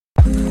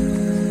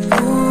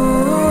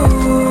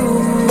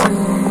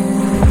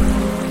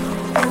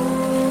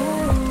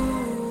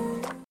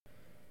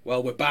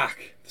Well, we're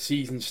back. The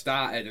season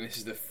started, and this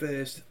is the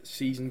first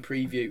season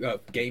preview,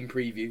 game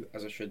preview,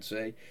 as I should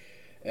say.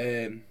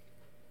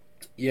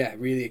 Yeah,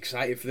 really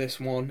excited for this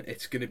one.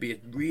 It's going to be a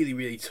really,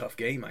 really tough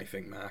game, I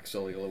think, Mark,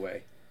 Solihull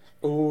away.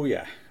 Oh,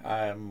 yeah.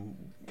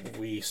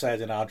 We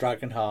said in our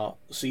Dragonheart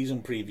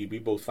season preview, we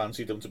both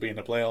fancied them to be in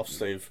the playoffs.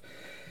 They've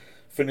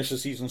finished the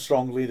season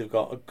strongly. They've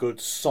got a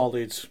good,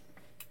 solid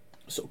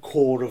sort of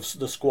core of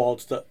the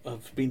squads that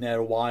have been there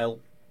a while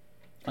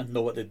and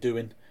know what they're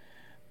doing.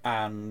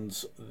 And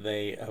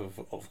they have,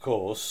 of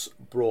course,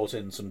 brought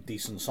in some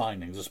decent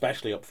signings,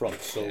 especially up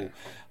front. So,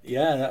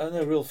 yeah,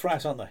 they're a real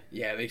threat, aren't they?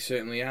 Yeah, they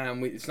certainly are.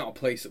 And it's not a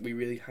place that we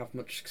really have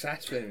much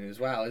success in as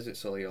well, is it,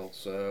 Solihull?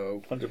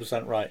 So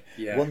 100% right.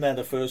 Yeah. Won there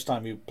the first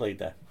time we played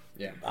there.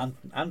 Yeah.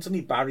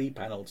 Anthony Barry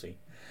penalty.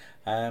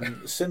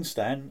 Since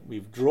then,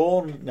 we've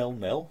drawn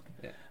 0-0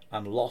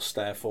 and lost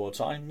there 4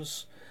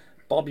 times.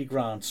 Bobby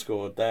Grant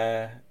scored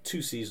there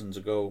 2 seasons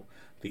ago.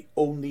 The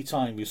only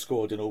time we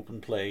scored in open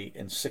play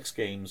in 6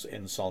 games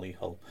in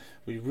Solihull.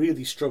 We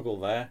really struggle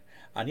there,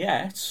 and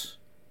yet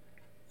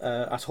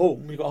at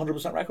home we've got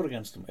 100% record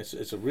against them.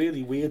 It's a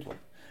really weird one.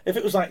 If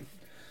it was like,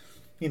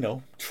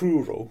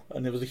 Truro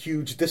and there was a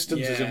huge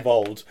distances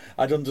involved,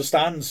 I'd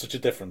understand such a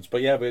difference.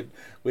 But yeah,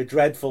 we're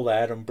dreadful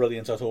there and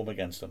brilliant at home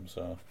against them.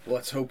 So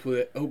let's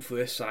hopefully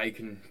this side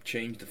can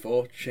change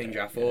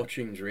our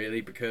fortunes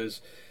really, because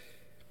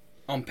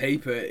on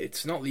paper,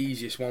 it's not the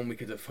easiest one we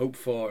could have hoped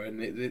for, and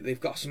they've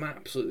got some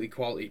absolutely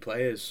quality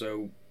players,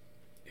 so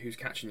who's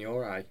catching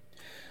your eye?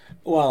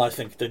 Well, I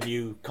think the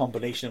new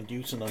combination of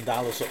Newton and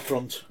Dallas up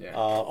front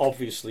are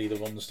obviously the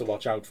ones to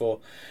watch out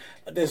for.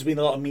 There's been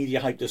a lot of media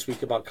hype this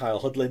week about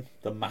Kyle Hudlin,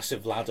 the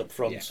massive lad up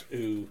front,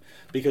 who,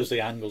 because the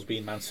angle's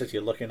been Man City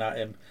are looking at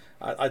him,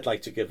 I'd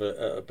like to give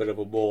a bit of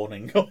a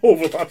warning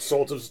over that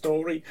sort of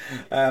story.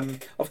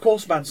 Of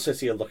course, Man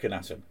City are looking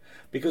at him,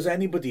 because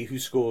anybody who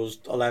scores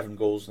 11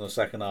 goals in the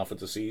second half of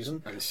the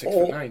season... And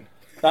 6'9".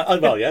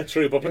 Well, yeah,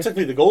 true, but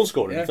particularly the goal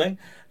scoring thing.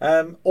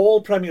 All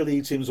Premier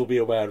League teams will be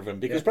aware of him,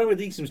 because Premier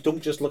League teams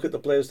don't just look at the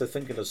players they're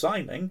thinking of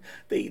signing;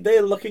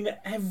 they're looking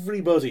at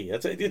everybody.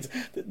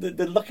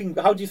 They're looking.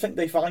 How do you think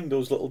they find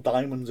those little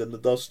diamonds in the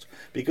dust?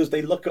 Because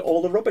they look at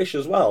all the rubbish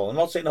as well. I'm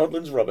not saying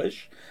Hudlin's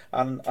rubbish,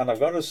 and I've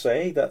got to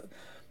say that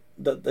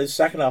the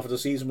second half of the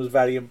season was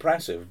very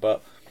impressive.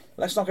 But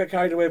let's not get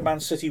carried away with Man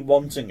City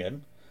wanting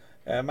him.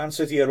 Man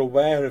City are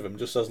aware of him,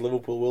 just as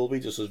Liverpool will be,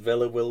 just as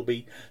Villa will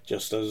be,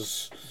 just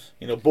as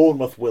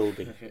Bournemouth will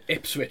be,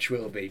 Ipswich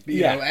will be.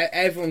 You know,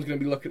 everyone's going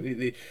to be looking at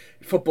the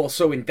football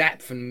so in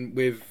depth, and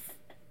you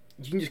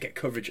can just get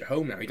coverage at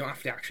home now. You don't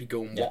have to actually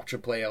go and watch a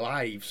player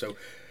live. So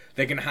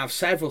they're going to have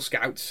several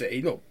scouts,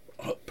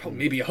 probably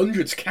maybe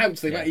 100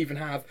 scouts. They might even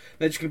have.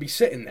 They're just going to be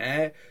sitting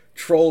there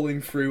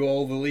trawling through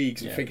all the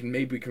leagues and thinking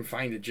maybe we can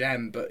find a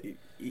gem, but.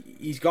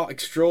 He's got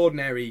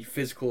extraordinary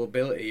physical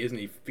ability, isn't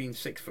he? Being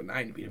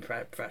 6'9", being a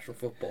professional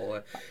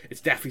footballer, it's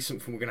definitely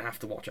something we're going to have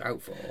to watch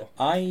out for.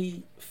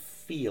 I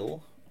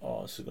feel,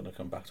 this is going to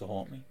come back to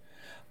haunt me.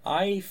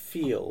 I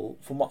feel,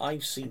 from what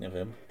I've seen of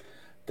him,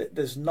 that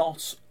there's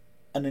not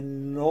an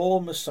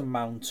enormous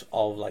amount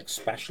of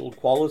special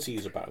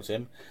qualities about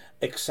him,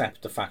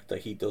 except the fact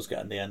that he does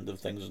get in the end of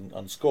things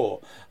and score.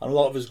 And a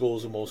lot of his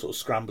goals are more sort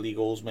of scrambly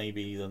goals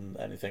maybe than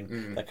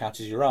anything that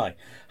catches your eye.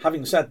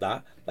 Having said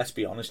that, let's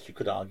be honest, you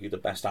could argue the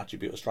best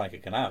attribute a striker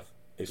can have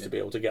is to be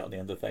able to get on the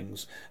end of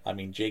things. I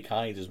mean, Jake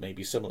Hyde is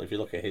maybe similar. If you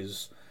look at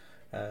his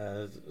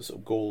sort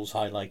of goals,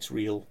 highlights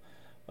reel,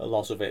 a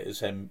lot of it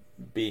is him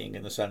being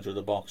in the centre of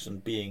the box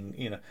and being,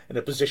 in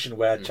a position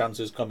where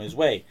chances come his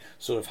way.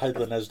 So if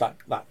Hudlin has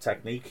that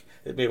technique,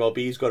 it may well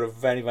be he's got a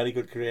very, very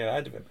good career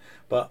ahead of him.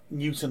 But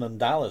Newton and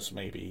Dallas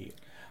maybe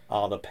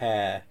are the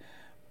pair.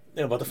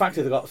 But the fact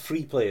that they've got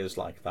 3 players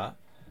like that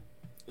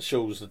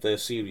shows that they're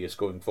serious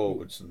going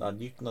forwards. And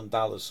Newton and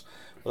Dallas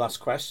will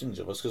ask questions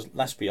of us, because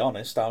let's be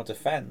honest, our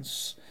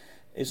defence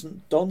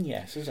isn't done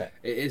yet, is it?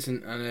 It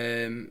isn't,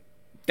 and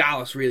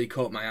Dallas really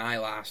caught my eye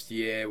last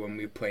year when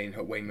we were playing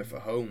Weymouth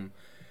at home.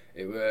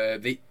 It were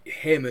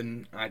him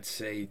and I'd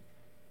say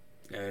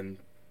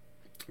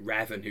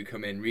Revan, who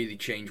come in, really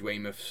changed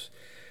Weymouth's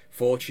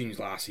fortunes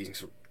last season.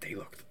 So they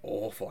looked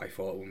awful, I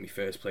thought, when we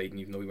first played, and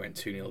even though we went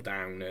 2-0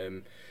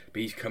 down.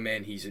 But he's come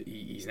in, he's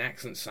an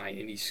excellent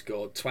signing. He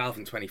scored 12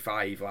 and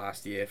 25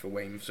 last year for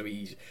Weymouth, so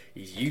he's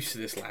used to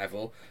this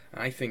level.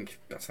 And I think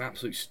that's an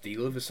absolute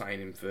steal of a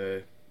signing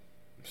for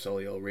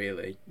Solihull,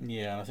 really.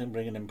 Yeah, I think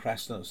bringing in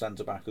Preston at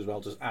centre back as well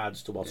just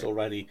adds to what's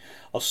already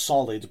a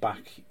solid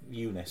back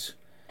unit.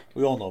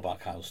 We all know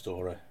about Kyle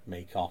Storer,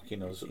 Maycock,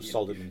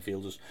 solid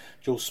midfielders.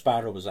 Joe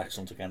Sparrow was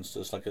excellent against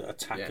us, like an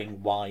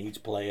attacking wide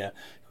player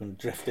who can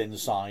drift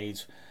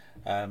inside.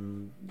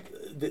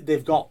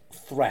 They've got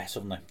threat,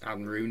 haven't they?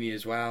 Adam Rooney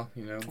as well,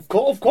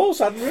 Of course,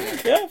 Adam Rooney.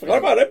 Yeah, forgot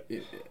about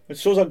him. It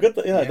shows how good.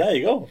 There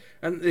you go.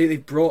 And they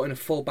brought in a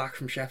full back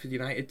from Sheffield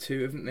United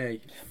too, haven't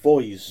they?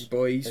 Boys.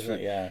 Isn't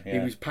it? Yeah. He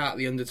was part of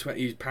the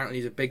under-20.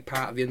 He's a big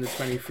part of the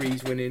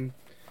under-23s winning.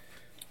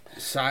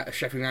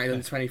 Sheffield United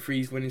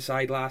under-23s winning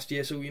side last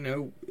year. So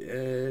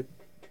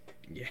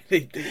Yeah,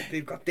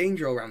 they've got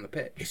danger all around the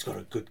pitch. He's got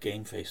a good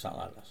game face, that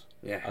lad does.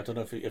 Yeah. I don't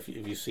know if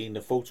you've seen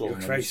the photo. He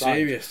looks very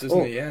serious,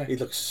 doesn't he? Yeah. He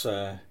looks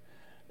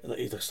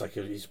like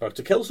he's about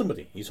to kill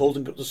somebody. He's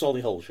holding up the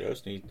Solihull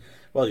shirt, and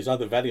he's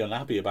either very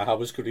unhappy about how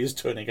his career's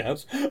turning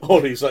out,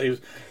 or he's the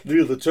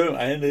other term.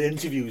 And in the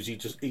interviews,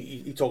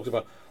 he talks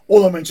about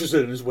all I'm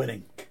interested in is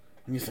winning.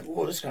 And you think,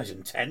 oh, this guy's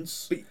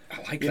intense. But I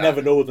like you that.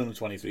 never know with the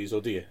 23s,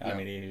 or do you? No. I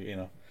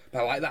mean, But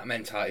I like that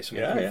mentality.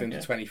 Someone coming into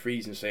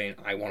 23s and saying,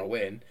 I want to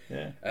win.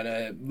 Yeah.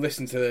 And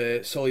listen to the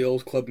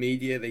Solihull's club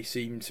media, they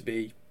seem to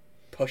be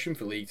pushing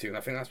for League Two, and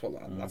I think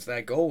that's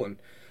their goal. And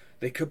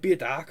they could be a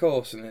dark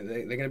horse, and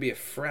they're going to be a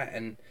threat.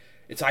 And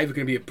it's either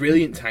going to be a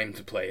brilliant time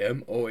to play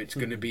them, or it's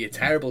going to be a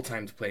terrible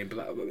time to play them.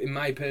 But in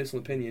my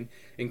personal opinion,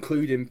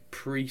 including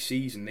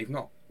pre-season, they've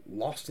not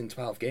lost in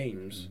 12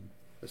 games,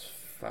 as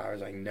far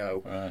as I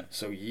know. Right.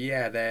 So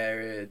yeah,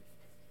 they're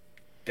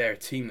a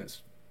team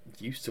that's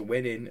used to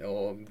winning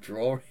or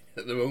drawing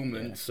at the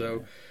moment. Yeah,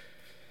 so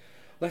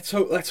let's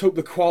hope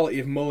the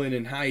quality of Mullin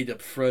and Hyde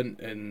up front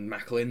and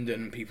McLinden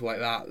and people like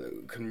that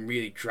can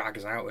really drag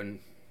us out, and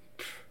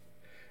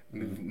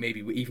maybe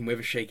even with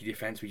a shaky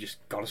defence, we just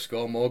got to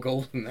score more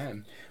goals than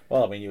them.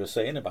 Well, I mean, you were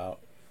saying about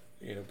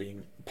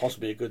being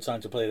possibly a good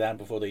time to play them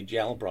before they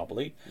gel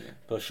properly,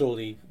 but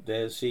surely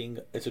they're seeing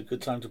it's a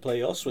good time to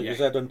play us. Like you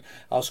said, and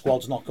our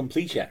squad's not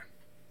complete yet.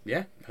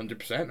 Yeah,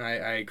 100%.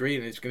 I agree,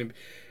 and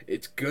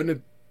it's gonna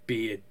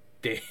be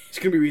a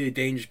really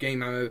dangerous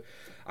game.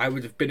 I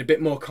would have been a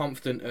bit more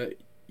confident at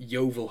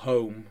Yeovil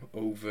home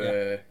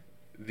over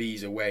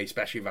these away,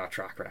 especially with our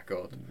track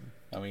record.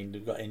 I mean,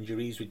 they've got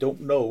injuries. We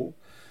don't know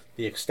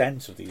the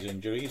extent of these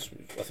injuries.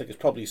 I think it's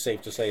probably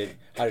safe to say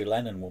Harry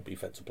Lennon won't be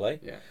fit to play.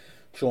 Yeah.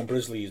 Sean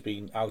Brisley has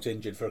been out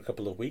injured for a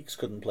couple of weeks,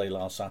 couldn't play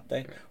last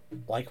Saturday. Yeah.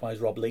 Likewise,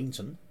 Rob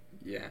Lainton.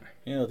 Yeah.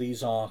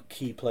 These are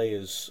key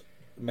players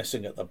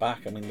missing at the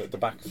back. I mean, the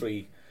back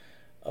three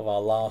of our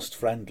last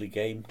friendly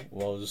game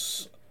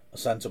was a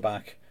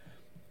centre-back,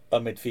 a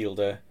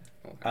midfielder,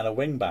 and a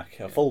wing-back,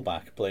 a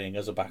full-back, playing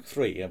as a back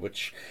three,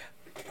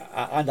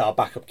 and our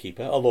backup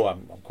keeper, although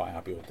I'm quite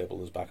happy with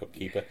Dibble as backup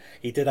keeper.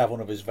 He did have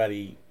one of his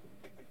very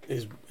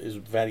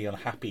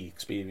unhappy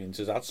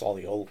experiences at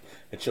Solihull,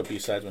 it should be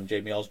said, when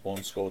Jamie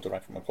Osborne scored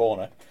direct from a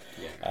corner.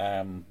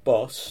 Yeah.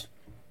 But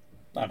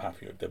I'm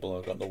happy with Dibble.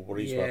 I've got no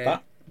worries about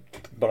that.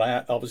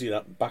 But obviously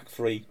that back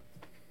three,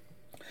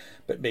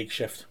 bit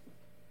makeshift.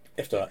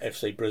 If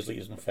say Brisley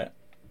isn't fit.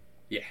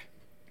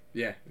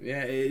 Yeah,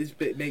 it is a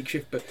bit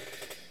makeshift, but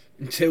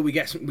until we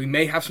get we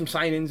may have some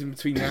signings in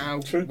between now,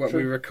 what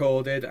we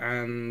recorded,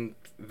 and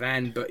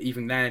then. But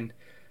even then,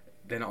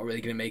 they're not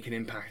really going to make an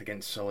impact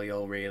against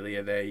Solihull, really,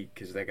 are they?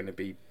 Because they're going to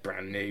be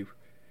brand new.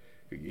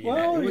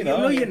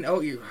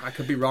 I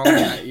could be wrong.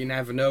 You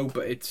never know,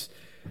 but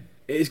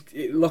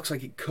it looks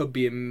like it could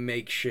be a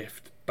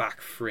makeshift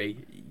back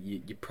three.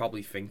 You're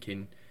probably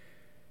thinking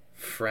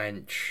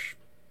French,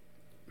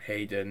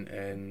 Hayden,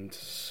 and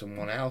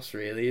someone else,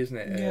 really, isn't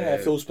it? Yeah,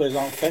 if those players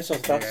aren't fit,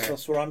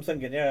 that's what I'm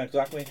thinking. Yeah,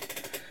 exactly.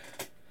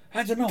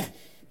 I don't know.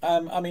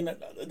 I mean,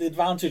 the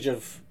advantage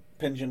of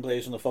pinching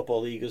players in the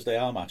Football League is they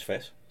are match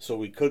fit, so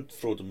we could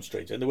throw them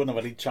straight in. They wouldn't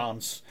have any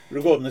chance. We're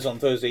recording this on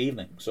Thursday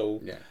evening,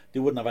 so they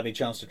wouldn't have any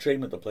chance to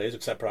train with the players,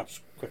 except perhaps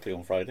quickly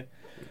on Friday.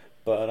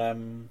 But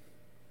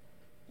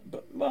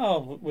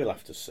well, we'll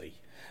have to see.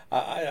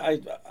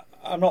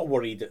 I'm not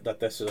worried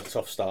that this is a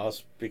tough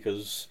start,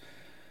 because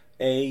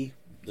A,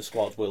 the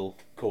squad will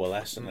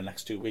coalesce in the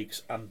next 2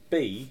 weeks, and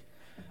B,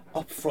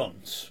 up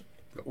front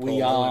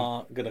we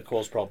are going to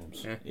cause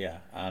problems.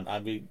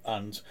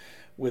 And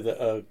with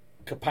a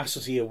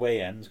capacity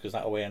away end, because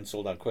that away end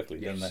sold out quickly,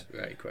 didn't it?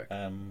 Very quick.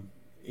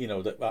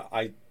 That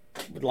I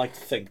would like to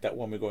think that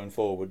when we're going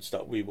forwards,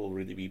 that we will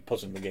really be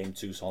putting the game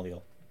to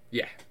Solihull.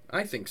 Yeah,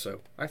 I think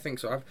so. I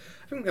think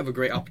we have a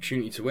great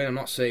opportunity to win. I'm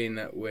not saying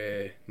that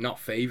we're not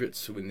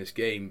favourites to win this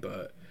game,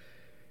 but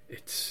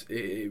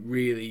it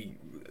really,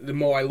 the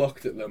more I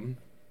looked at them,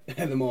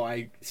 the more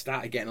I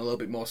started getting a little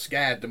bit more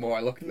scared, the more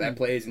I looked at their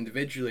players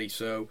individually.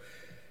 So,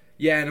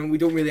 yeah, and we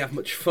don't really have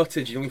much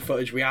footage. The only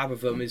footage we have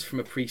of them is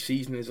from a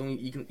pre-season.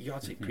 You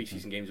got to take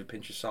pre-season games with a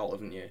pinch of salt,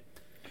 haven't you?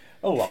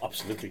 Oh, well,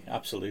 absolutely.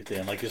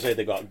 And like you say,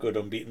 they got a good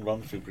unbeaten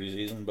run through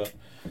pre-season, but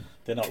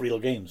they're not real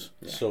games.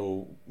 Yeah.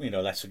 So,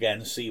 let's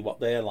again see what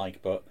they're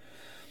like. But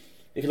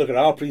if you look at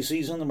our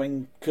pre-season, I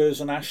mean,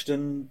 Curzon and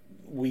Ashton,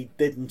 we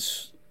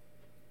didn't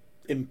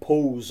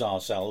impose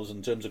ourselves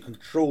in terms of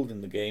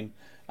controlling the game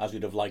as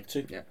we'd have liked to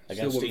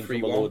against teams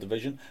from a lower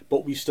division,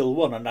 but we still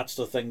won, and that's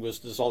the thing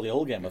with the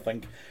Solihull game.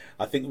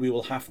 I think we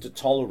will have to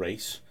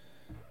tolerate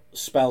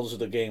spells of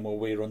the game where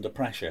we're under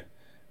pressure.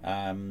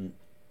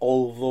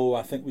 Although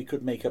I think we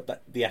could make up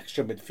the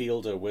extra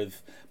midfielder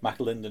with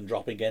McLinden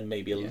dropping in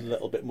maybe a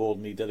little bit more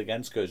than he did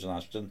against Curzon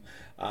Ashton,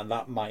 and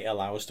that might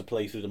allow us to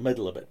play through the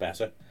middle a bit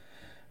better.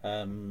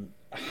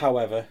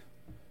 However,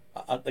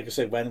 like I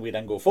said, when we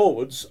then go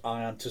forwards,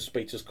 I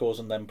anticipate us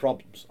causing them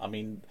problems. I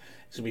mean,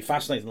 it's going to be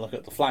fascinating to look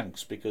at the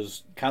flanks,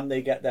 because can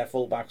they get their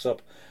full-backs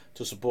up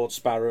to support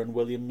Sparrow and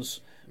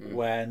Williams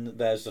when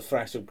there's the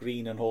threat of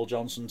Green and Hall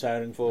Johnson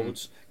tearing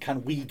forwards?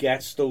 Can we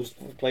get those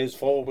players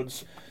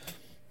forwards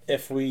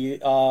if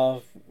we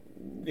are,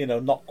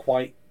 not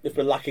quite, if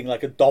we're lacking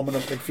like a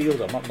dominant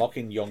midfielder? I'm not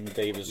knocking Young,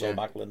 Davis or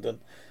McLinden,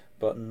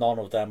 but none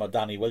of them are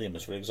Danny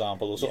Williams, for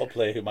example, the sort of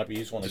player who might be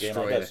useful in a game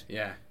like this.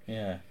 Yeah.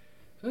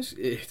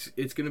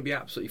 It's going to be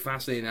absolutely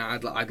fascinating.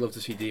 I'd love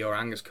to see Dior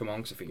Angus come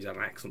on, because I think he's had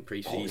an excellent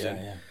pre-season.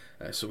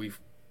 So we've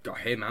got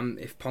him, and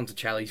if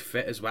Ponticelli's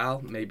fit as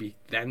well, maybe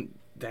then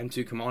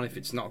two come on if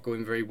it's not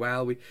going very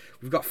well. We've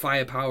got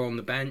firepower on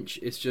the bench.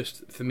 It's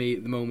just, for me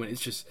at the moment, it's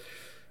just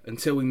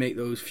until we make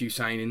those few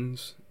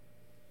signings,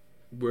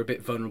 we're a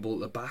bit vulnerable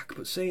at the back.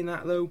 But saying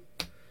that though,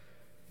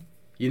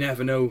 you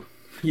never know.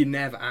 You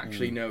never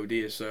actually know, do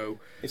you? So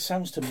it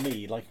sounds to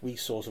me like we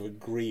sort of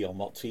agree on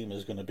what team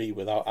is going to be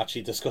without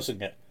actually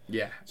discussing it.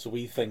 Yeah. So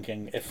we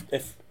thinking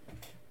if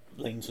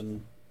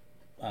Langton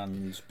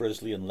and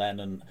Brisley and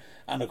Lennon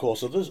and of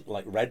course others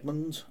like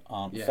Redmond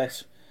aren't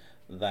fit,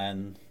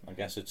 then I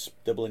guess it's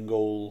Dibble in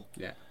goal.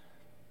 Yeah.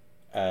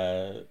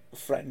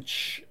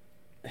 French,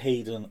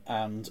 Hayden,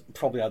 and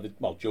probably either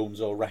Jones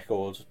or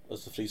Record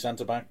as the three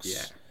centre backs.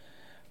 Yeah.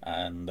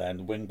 And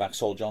then wing backs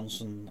Saul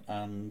Johnson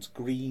and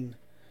Green.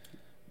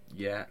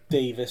 Yeah.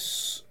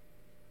 Davis,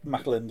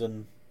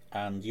 McLinden,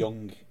 and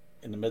Young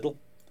in the middle.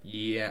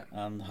 Yeah.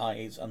 And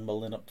Hyde and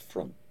Mullin up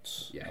front.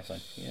 Yes. I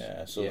think.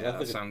 Yeah. So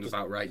that sounds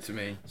about right to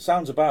me.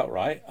 Sounds about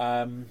right.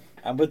 And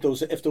with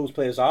those, if those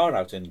players are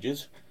out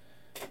injured,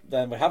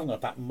 then we haven't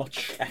got that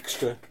much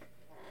extra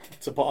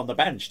to put on the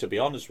bench. To be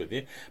honest with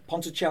you,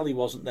 Ponticelli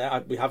wasn't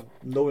there. We have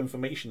no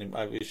information.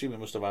 I assume he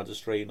must have had a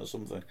strain or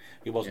something.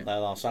 He wasn't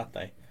there last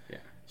Saturday.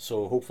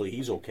 So hopefully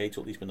he's okay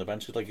to at least be on the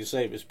bench. Because like you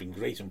say, it's been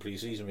great in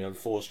pre-season. We had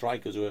 4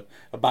 strikers who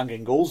are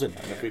banging goals in.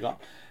 And if we got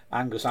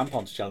Angus and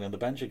Ponticelli on the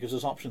bench, it gives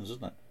us options,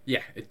 doesn't it?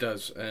 Yeah, it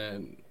does.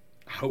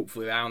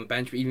 Hopefully they're on the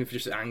bench. But even if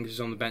just Angus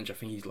is on the bench, I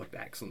think he's looked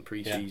excellent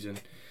pre-season.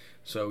 Yeah.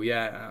 So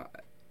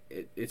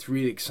it's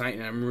really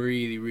exciting. I'm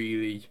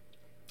really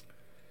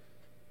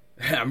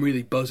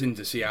buzzing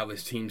to see how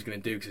this team's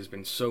going to do, because there's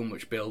been so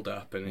much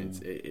build-up,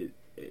 and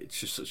it's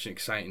just such an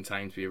exciting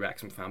time to be a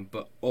Wrexham fan.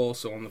 But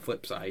also on the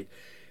flip side,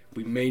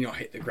 we may not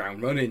hit the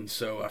ground running,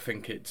 so I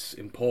think it's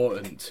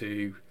important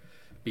to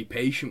be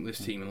patient with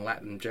this team and let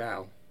them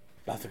gel.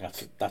 I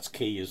think that's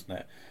key, isn't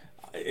it?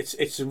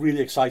 It's a really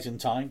exciting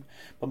time,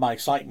 but my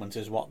excitement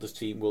is what this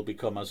team will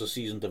become as the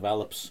season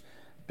develops,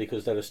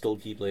 because there are still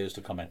key players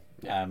to come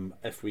in.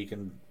 If we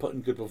can put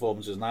in good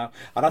performances now,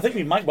 and I think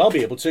we might well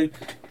be able to,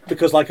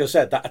 because like I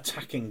said, that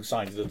attacking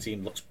side of the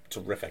team looks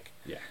terrific.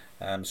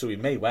 So we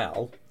may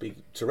well be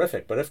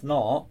terrific, but if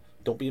not,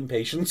 don't be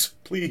impatient,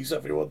 please,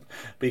 everyone,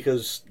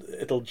 because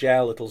it'll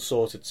gel, it'll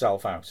sort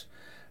itself out.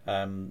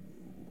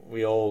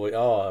 We always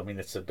I mean,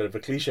 it's a bit of a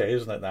cliche,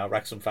 isn't it now?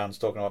 Wrexham fans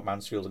talking about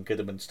Mansfield and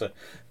Kidderminster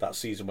that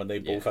season when they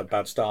both had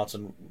bad starts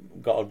and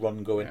got a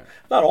run going.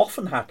 That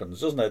often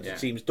happens, doesn't it? The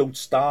teams don't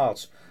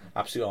start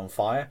absolutely on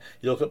fire.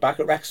 You look back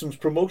at Wrexham's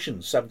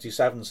promotions,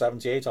 77,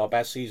 78, our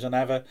best season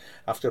ever,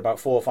 after about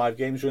 4 or 5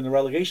 games, we're in the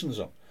relegation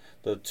zone.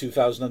 The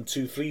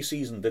 2002-03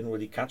 season didn't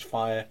really catch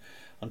fire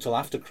until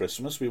after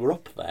Christmas. We were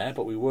up there,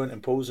 but we weren't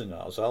imposing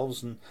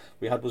ourselves, and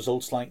we had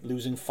results like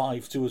losing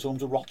 5-2 at home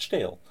to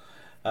Rochdale.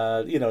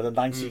 The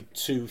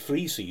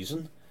 92-3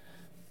 season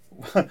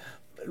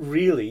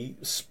really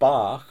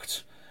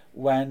sparked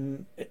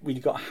when we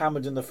got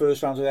hammered in the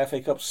first round of the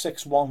FA Cup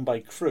 6-1 by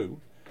Crewe,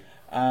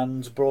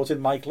 and brought in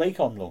Mike Lake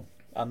on loan,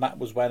 and that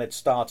was when it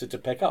started to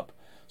pick up.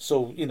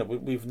 So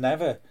we've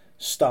never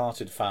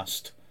started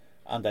fast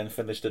and then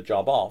finished the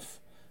job off.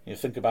 You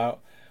think about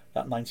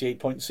that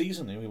 98-point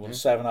season. We won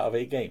 7 out of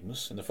 8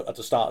 games at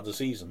the start of the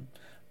season,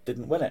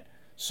 didn't win it.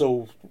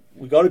 So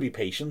we got to be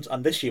patient,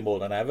 and this year more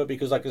than ever,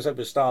 because like I said,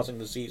 we're starting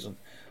the season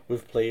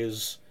with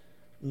players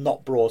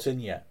not brought in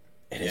yet.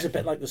 It is a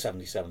bit like the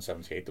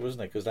 77-78 though,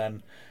 isn't it? Because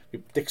then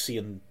Dixie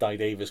and Di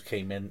Davis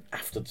came in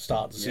after the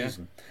start of the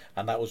season,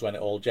 and that was when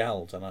it all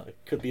gelled, and it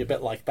could be a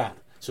bit like that.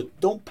 So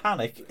don't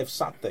panic if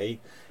Saturday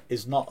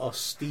is not us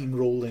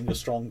steamrolling a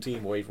strong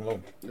team away from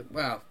home.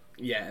 Well,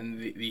 yeah, and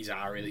these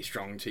are a really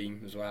strong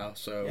team as well,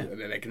 so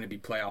they're going to be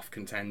playoff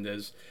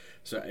contenders.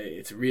 So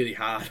it's a really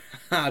hard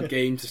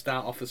game to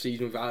start off the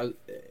season with.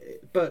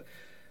 But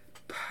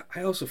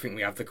I also think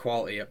we have the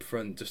quality up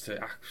front just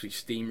to actually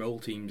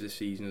steamroll teams this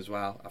season as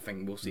well. I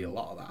think we'll see a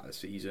lot of that this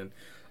season,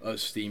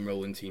 us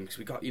steamrolling teams,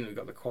 because we've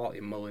got the quality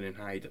of Mullin and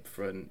Hyde up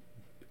front.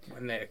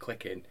 When they're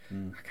clicking,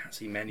 I can't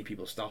see many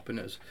people stopping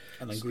us.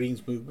 And then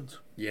Green's movement,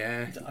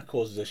 that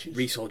causes issues.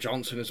 Reece Hall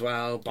Johnson as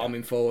well,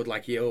 bombing forward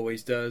like he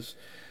always does.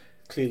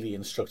 Clearly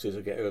instructed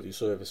to get early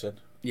service in.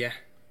 Yeah.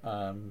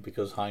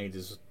 Because Hyde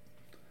is a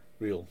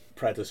real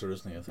predator,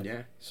 isn't he? I think.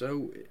 Yeah.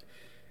 So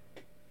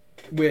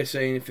we're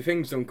saying if the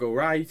things don't go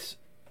right,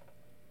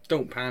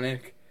 don't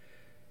panic.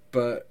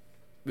 But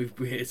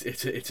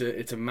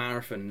it's a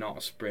marathon, not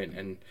a sprint.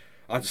 And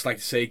I'd just like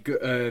to say,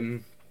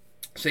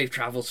 safe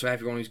travels to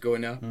everyone who's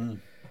going up.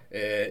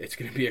 It's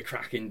going to be a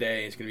cracking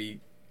day. It's going to be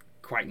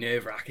quite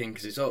nerve-wracking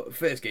because it's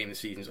first game of the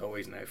season is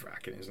always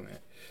nerve-wracking, isn't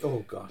it? Oh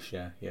gosh,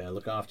 yeah.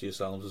 Look after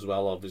yourselves as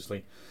well.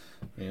 Obviously,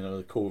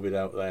 the COVID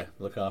out there.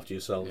 Look after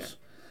yourselves.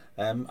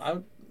 Can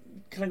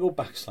I go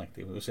back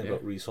slightly? We were saying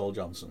about Reece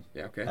Hall-Johnson.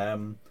 Yeah, okay.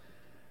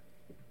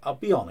 I'll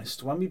be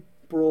honest. When we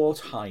brought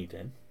Hyde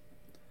in,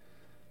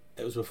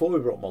 it was before we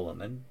brought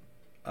Mullen in,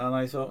 and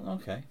I thought,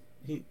 okay,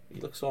 he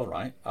looks all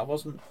right. I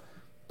wasn't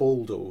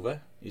bowled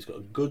over. He's got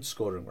a good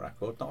scoring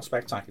record, not a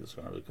spectacular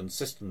scoring record, a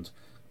consistent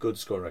good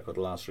scoring record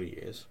the last 3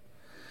 years.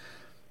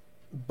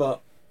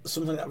 But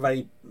something that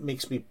very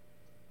makes me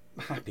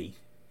happy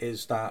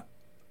is that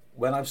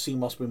when I've seen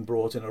what's been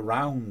brought in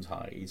around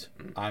Hyde,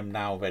 I'm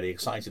now very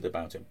excited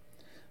about him,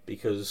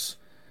 because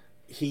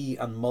he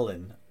and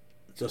Mullen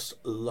just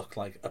look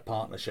like a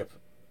partnership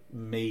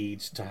made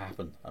to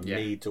happen and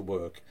made to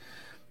work.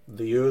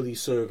 The early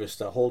service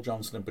that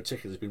Hall-Johnson in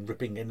particular has been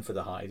ripping in for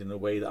the Hyde in a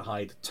way that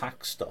Hyde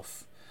attacks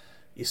stuff,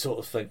 you sort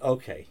of think,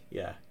 okay,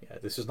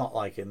 this is not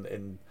like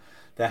in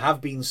there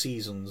have been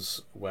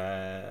seasons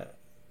where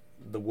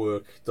the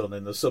work done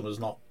in the summer's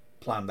not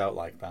planned out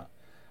like that.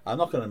 I'm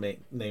not going to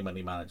name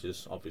any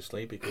managers,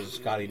 obviously, because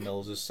Gary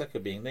Mills is sick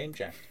of being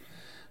name-checked.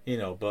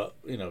 But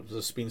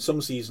there's been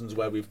some seasons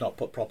where we've not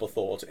put proper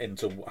thought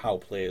into how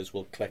players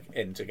will click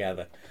in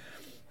together.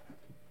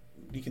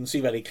 You can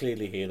see very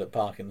clearly here that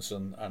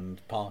Parkinson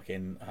and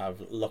Parkin have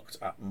looked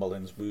at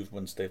Mullen's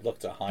movements, they've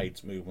looked at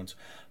Hyde's movements,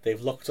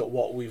 they've looked at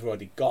what we've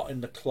already got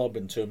in the club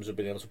in terms of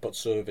being able to put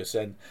service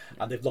in,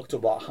 and they've looked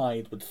at what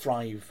Hyde would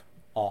thrive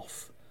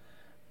off,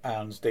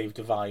 and they've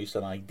devised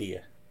an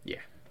idea.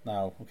 Yeah.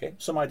 Now, okay,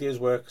 some ideas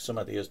work, some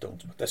ideas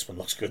don't, but this one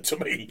looks good to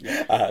me.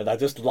 And I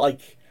just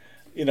like,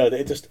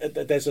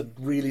 there's a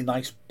really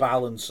nice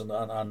balance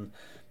and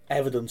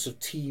evidence of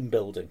team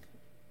building.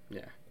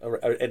 Yeah.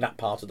 In that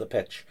part of the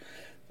pitch.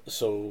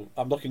 So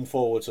I'm looking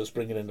forward to us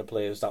bringing in the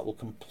players that will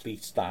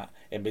complete that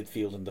in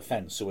midfield and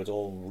defence, so it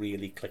all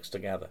really clicks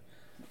together.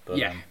 But,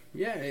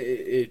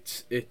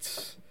 it's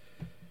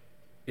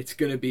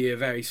going to be a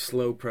very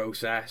slow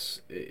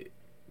process.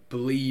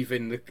 Believe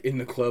in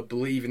the club,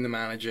 believe in the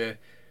manager.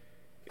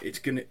 It's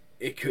gonna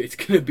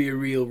be a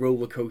real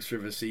roller coaster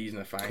of a season,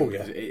 I find.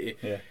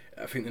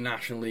 I think the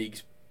National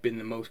League's been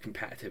the most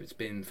competitive it's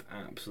been for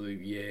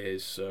absolute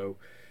years. So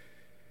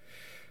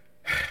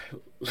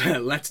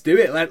let's do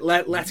it.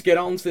 Let's get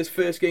on to this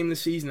first game of the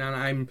season, and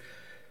I'm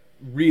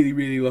really,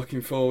 really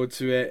looking forward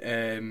to it.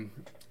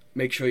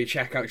 Make sure you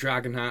check out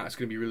Dragonheart. It's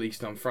going to be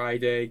released on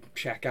Friday.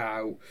 Check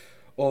out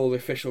all the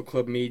official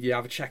club media.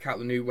 Have a check out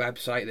the new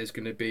website. There's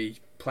going to be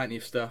plenty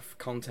of stuff,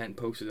 content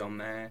posted on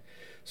there.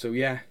 So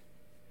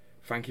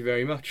thank you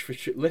very much for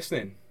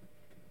listening.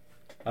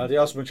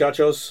 Adios,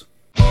 muchachos.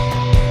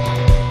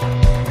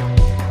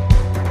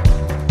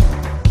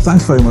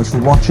 Thanks very much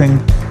for watching.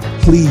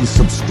 Please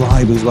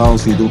subscribe as well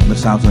so you don't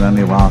miss out on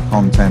any of our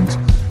content,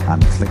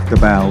 and click the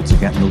bell to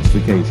get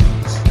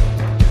notifications.